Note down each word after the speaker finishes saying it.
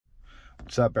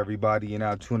What's up, everybody? You're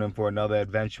now tuning in for another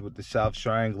adventure with the South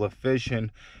Triangle of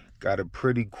Fishing. Got a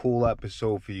pretty cool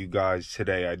episode for you guys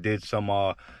today. I did some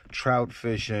trout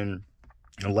fishing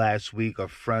last week. A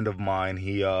friend of mine,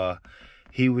 he was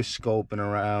scoping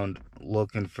around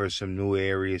looking for some new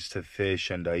areas to fish,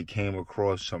 and he came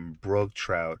across some brook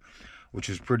trout, which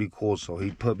is pretty cool. So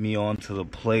he put me on to the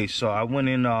place. So I went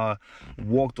and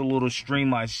walked a little stream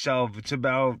myself. It's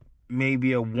about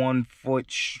maybe a 1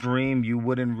 foot stream. You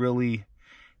wouldn't really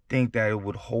think that it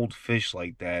would hold fish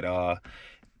like that.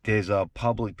 There's a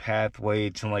public pathway.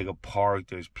 It's in like a park.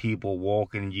 There's people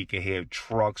walking. You can hear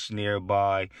trucks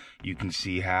nearby. You can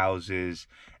see houses.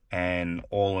 And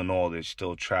all in all, there's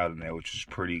still trout in there, which is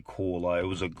pretty cool. It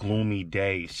was a gloomy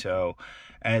day. So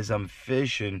as I'm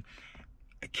fishing,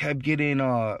 I kept getting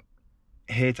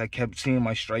hits. I kept seeing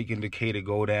my strike indicator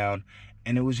go down.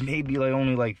 And it was maybe like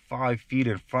only like 5 feet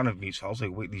in front of me. So I was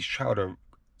like, wait, these trout are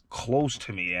close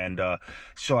to me. And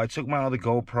so I took my other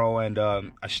GoPro and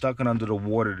I stuck it under the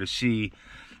water to see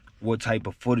what type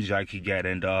of footage I could get.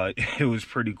 And it was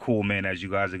pretty cool, man, as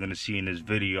you guys are going to see in this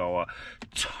video.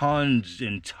 Tons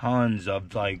and tons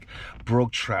of like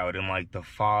brook trout in like the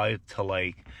 5 to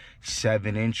like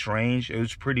 7 inch range. It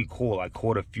was pretty cool. I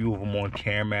caught a few of them on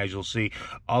camera, as you'll see.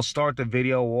 I'll start the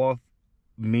video off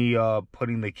me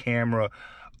putting the camera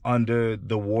under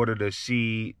the water to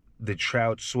see the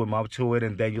trout swim up to it,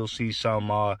 and then you'll see some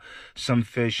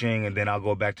fishing, and then I'll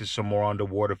go back to some more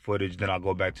underwater footage, then I'll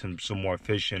go back to some more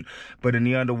fishing. But in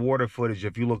the underwater footage,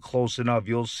 if you look close enough,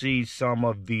 you'll see some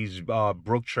of these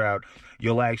brook trout.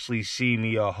 You'll actually see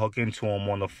me hook into them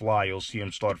on the fly. You'll see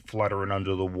them start fluttering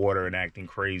under the water and acting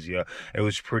crazy. It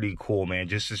was pretty cool, man,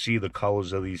 just to see the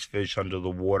colors of these fish under the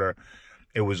water.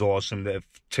 It was awesome.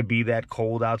 To be that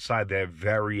cold outside. They're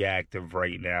very active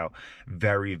right now.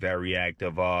 Very, very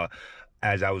active.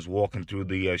 As I was walking through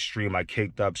the stream, I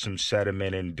kicked up some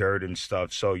sediment and dirt and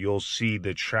stuff. So you'll see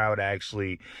the trout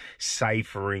actually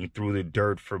ciphering through the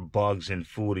dirt for bugs and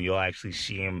food. And you'll actually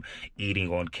see them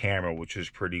eating on camera, which is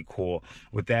pretty cool.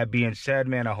 With that being said,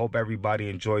 man, I hope everybody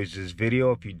enjoys this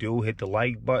video. If you do, hit the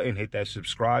like button, hit that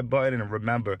subscribe button. And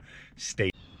remember,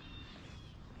 stay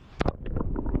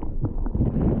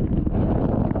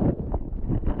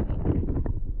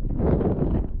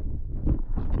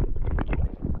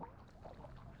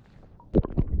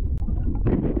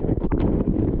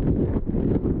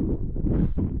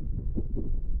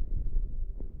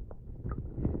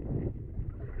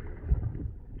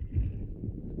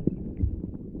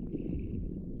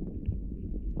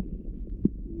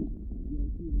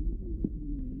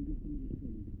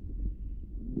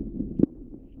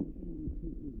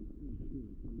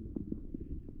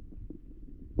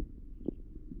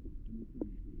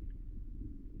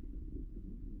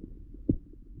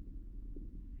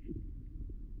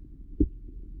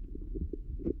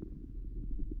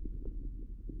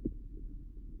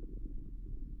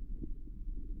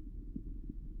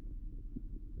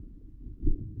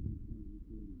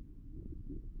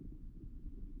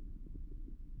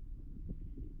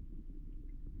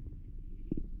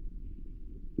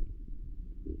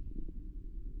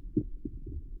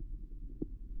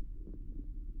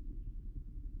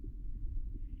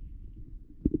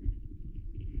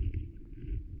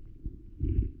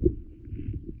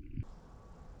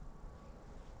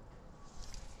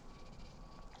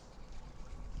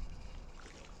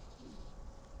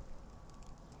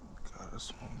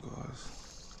this one, guys.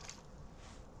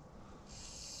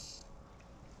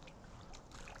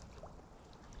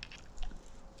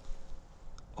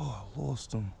 Oh, I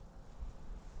lost him.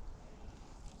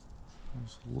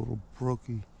 There's a little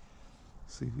brookie.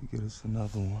 See if we get us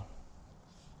another one.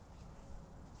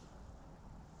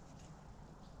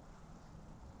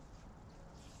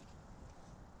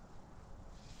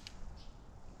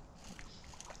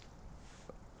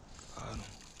 Got him.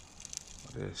 Oh,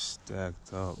 they're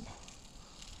stacked up.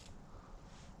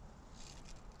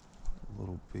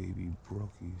 Little baby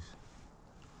brookies.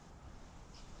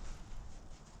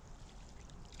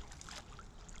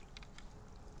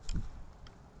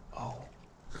 Oh.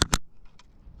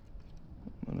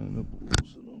 I'm gonna end up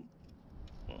losing them.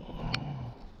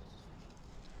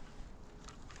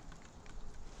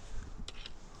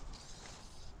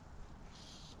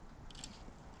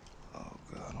 Oh,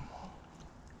 got him.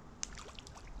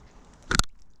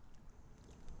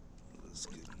 Let's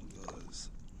get him, guys.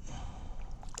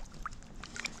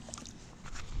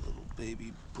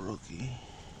 Baby brookie.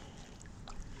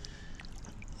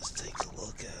 Let's take a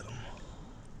look at him.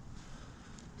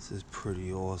 This is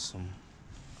pretty awesome.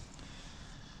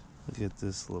 Look at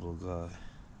this little guy.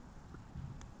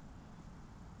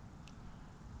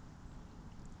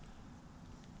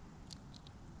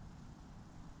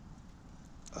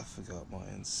 I forgot my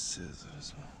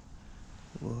scissors.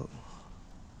 Look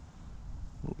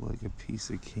like a piece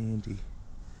of candy.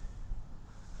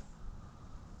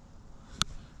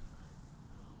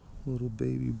 Little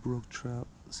baby brook trout.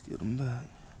 Let's get him back.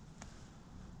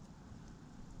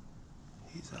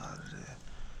 He's out of there.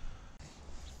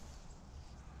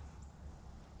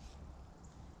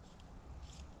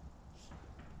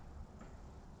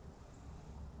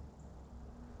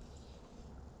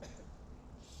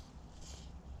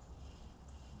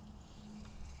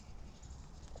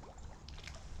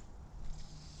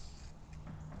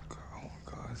 Come on,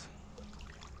 guys.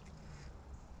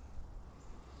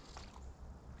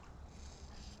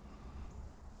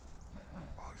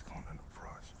 Oh, he's going in the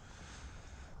brush.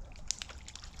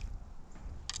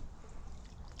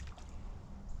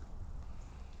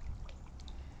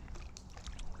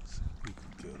 Let's see if we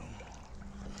can get him.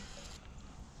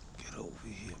 Get over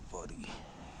here, buddy.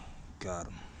 Got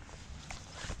him.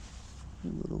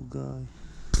 Little guy.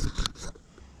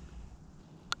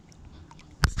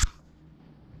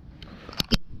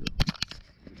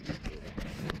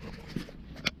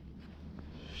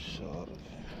 Shot of him.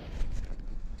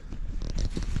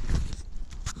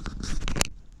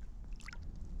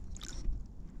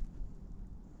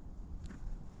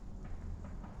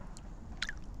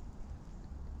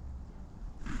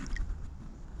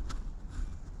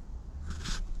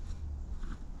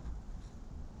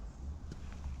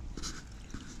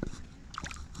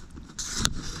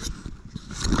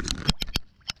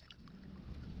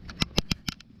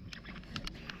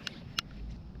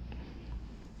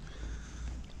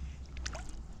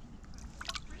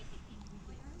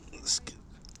 Let's get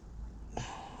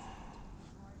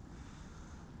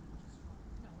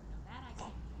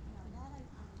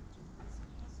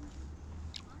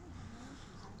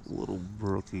little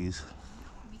brookies.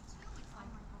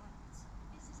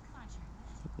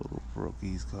 Little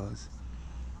brookies, guys.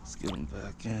 Let's get them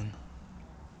back in.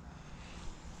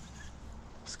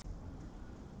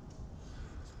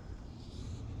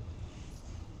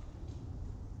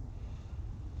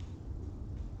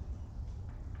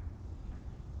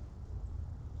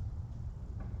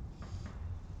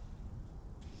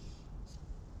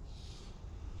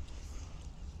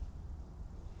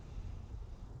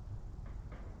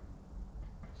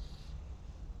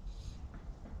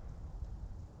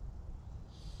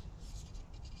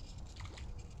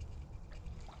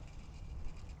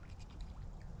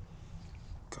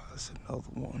 Guys, another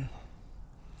one.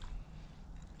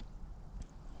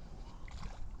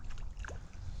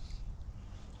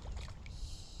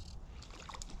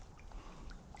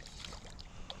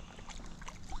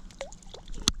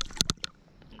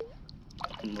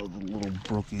 Another little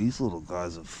brookie. These little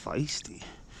guys are feisty.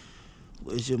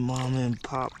 Where's your mama and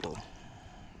papa?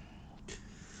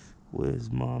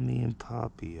 Where's mommy and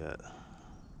poppy at?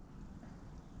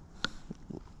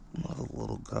 Another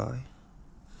little guy.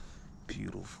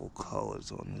 Beautiful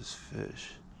colors on this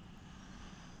fish.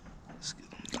 Let's get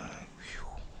him back.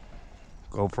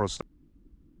 GoPro stop.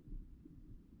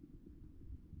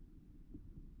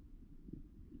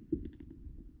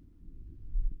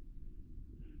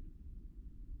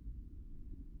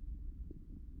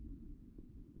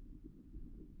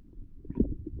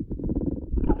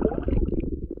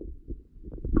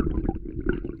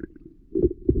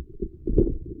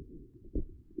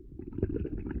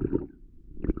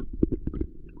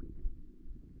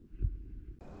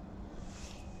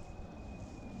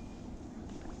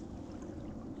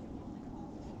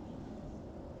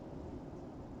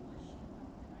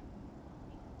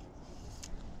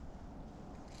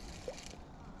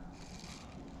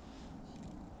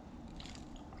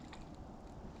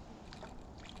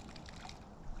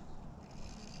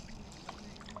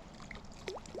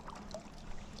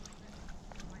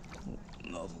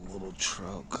 Another little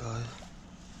trout, guys.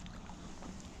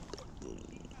 Little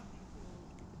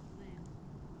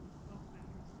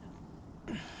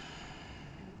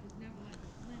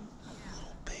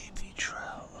baby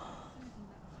trout.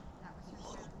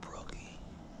 Little brookie.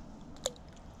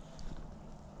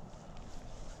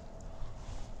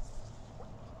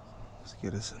 Let's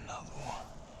get us another one.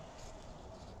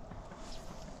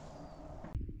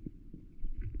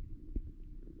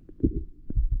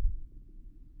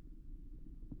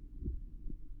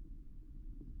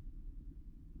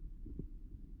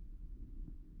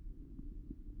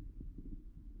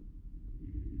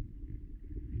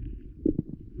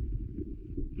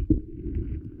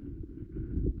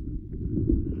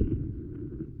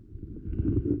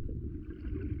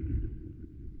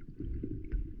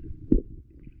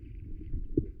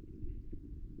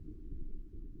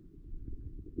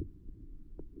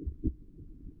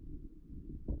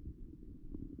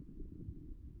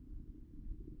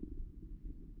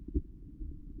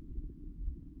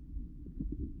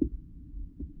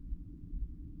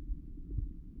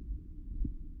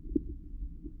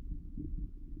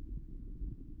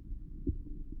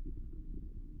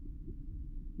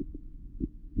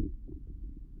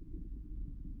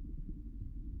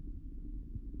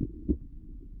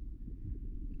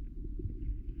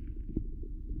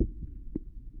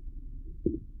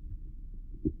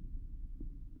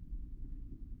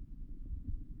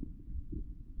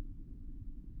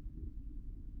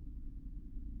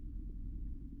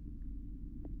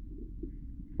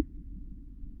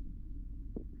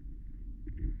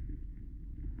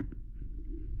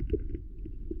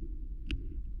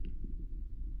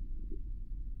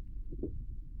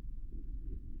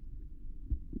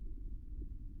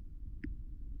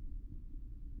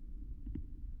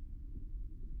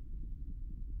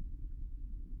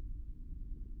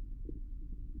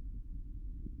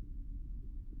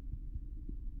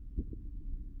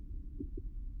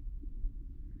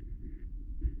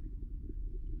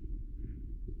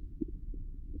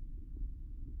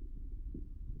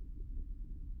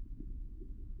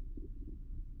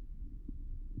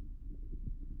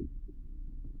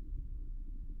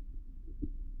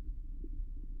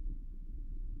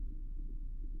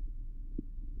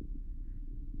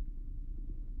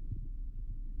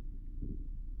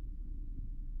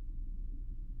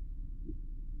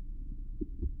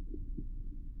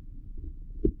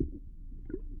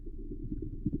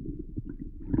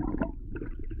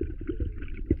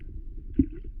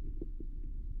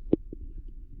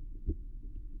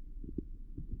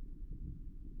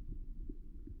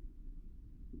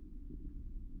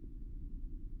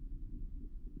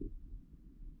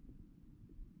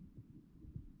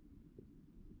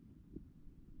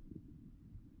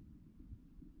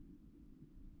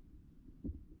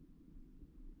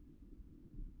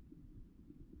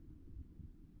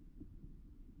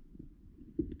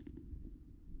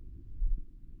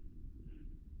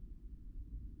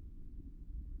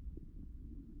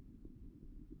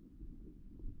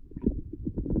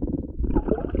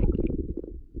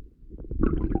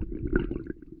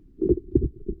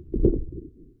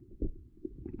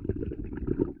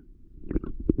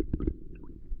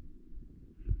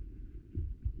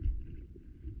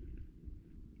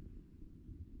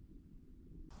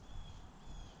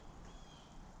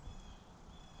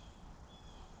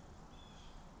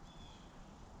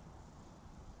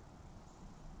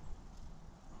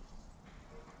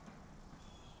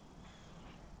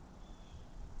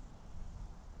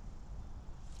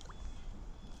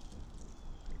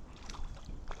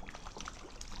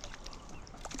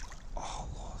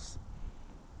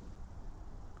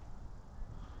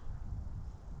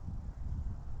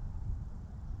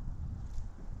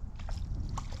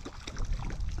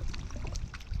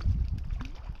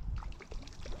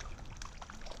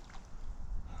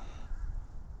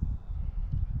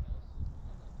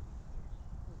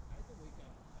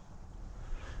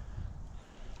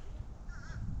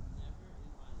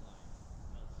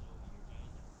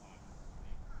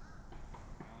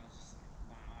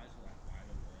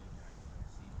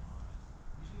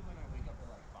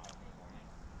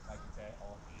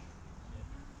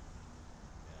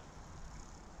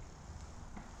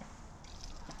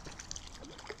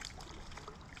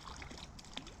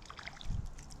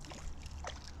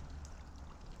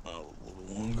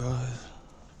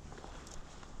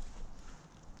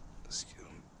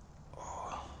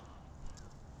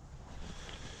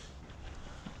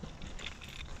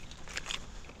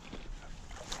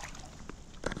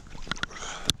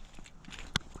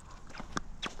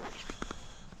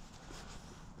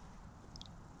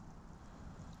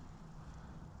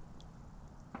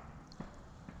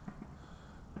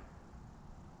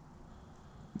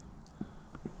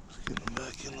 Get him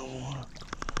back in the water.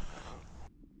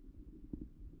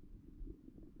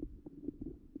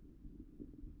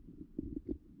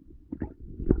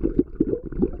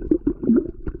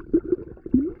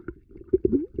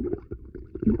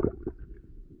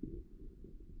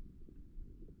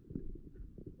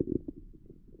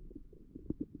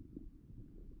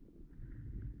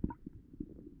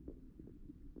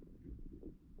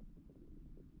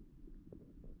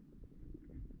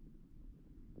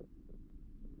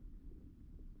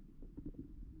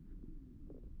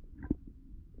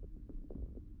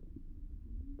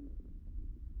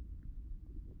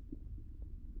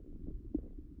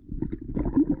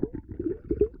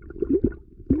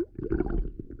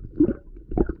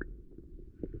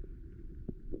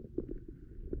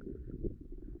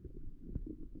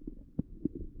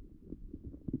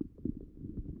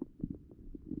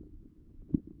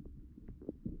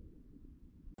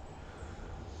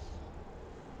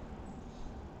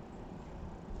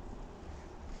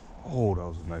 Oh, that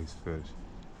was a nice fish.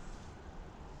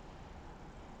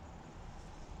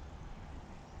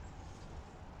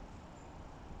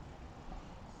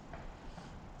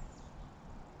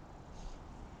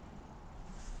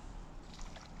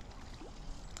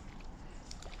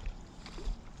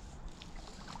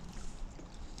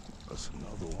 That's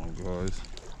another one, guys.